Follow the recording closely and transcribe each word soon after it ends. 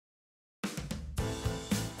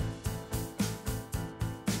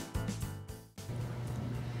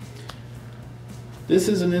This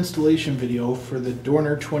is an installation video for the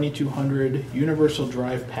Dorner 2200 Universal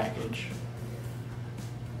Drive package.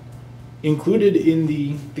 Included in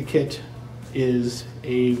the kit is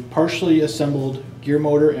a partially assembled gear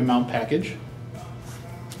motor and mount package,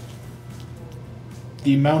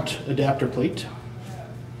 the mount adapter plate,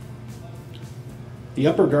 the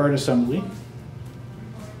upper guard assembly,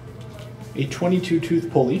 a 22 tooth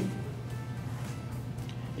pulley,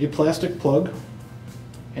 a plastic plug,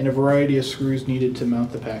 and a variety of screws needed to mount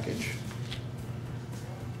the package.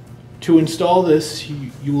 To install this,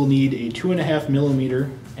 you will need a 2.5mm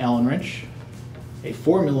Allen wrench, a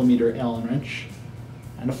 4mm Allen wrench,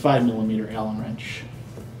 and a 5mm Allen wrench.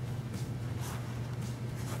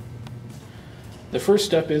 The first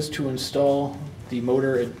step is to install the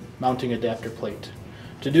motor mounting adapter plate.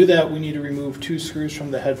 To do that, we need to remove 2 screws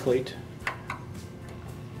from the head plate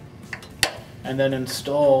and then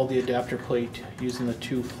install the adapter plate using the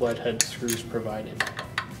 2 flathead screws provided.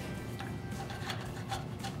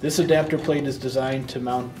 This adapter plate is designed to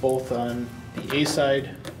mount both on the A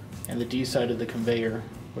side and the D side of the conveyor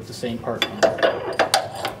with the same part number.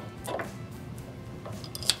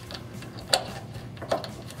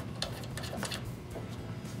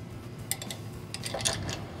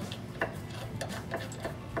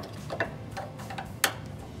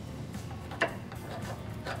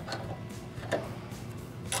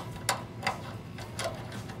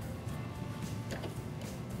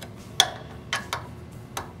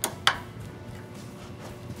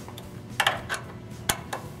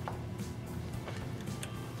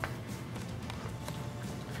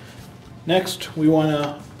 Next, we want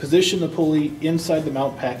to position the pulley inside the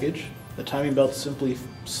mount package. The timing belt simply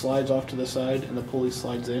slides off to the side and the pulley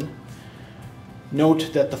slides in.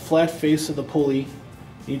 Note that the flat face of the pulley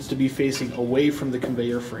needs to be facing away from the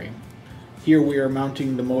conveyor frame. Here we are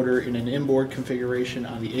mounting the motor in an inboard configuration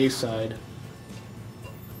on the A side.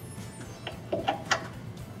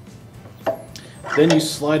 Then you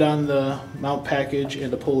slide on the mount package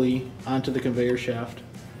and the pulley onto the conveyor shaft.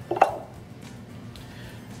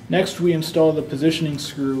 Next, we install the positioning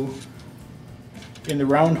screw in the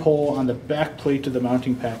round hole on the back plate of the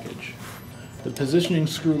mounting package. The positioning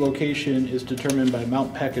screw location is determined by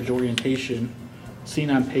mount package orientation,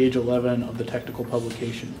 seen on page 11 of the technical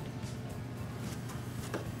publication.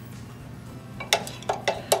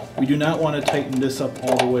 We do not want to tighten this up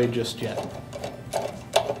all the way just yet.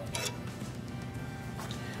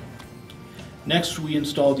 Next, we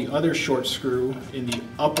install the other short screw in the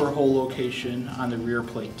upper hole location on the rear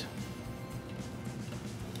plate.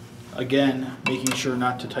 Again, making sure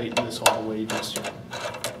not to tighten this all the way just yet.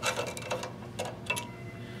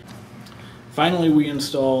 Finally, we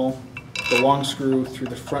install the long screw through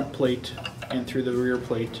the front plate and through the rear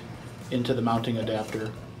plate into the mounting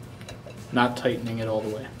adapter, not tightening it all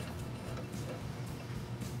the way.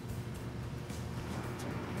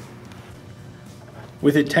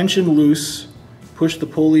 With it tensioned loose, push the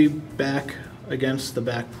pulley back against the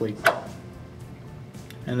back plate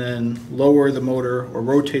and then lower the motor or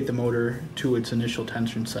rotate the motor to its initial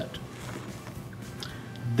tension set.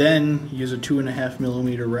 Then use a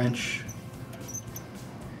 2.5mm wrench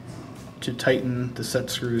to tighten the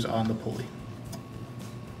set screws on the pulley.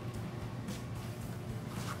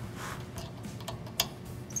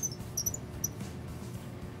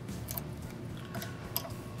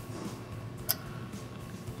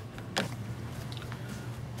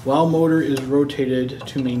 While motor is rotated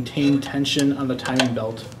to maintain tension on the timing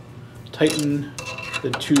belt, tighten the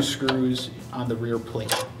 2 screws on the rear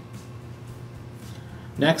plate.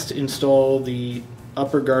 Next, install the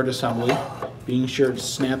upper guard assembly, being sure it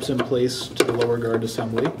snaps in place to the lower guard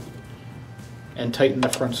assembly, and tighten the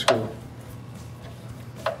front screw.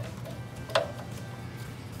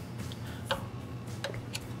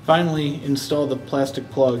 Finally, install the plastic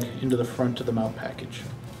plug into the front of the mount package.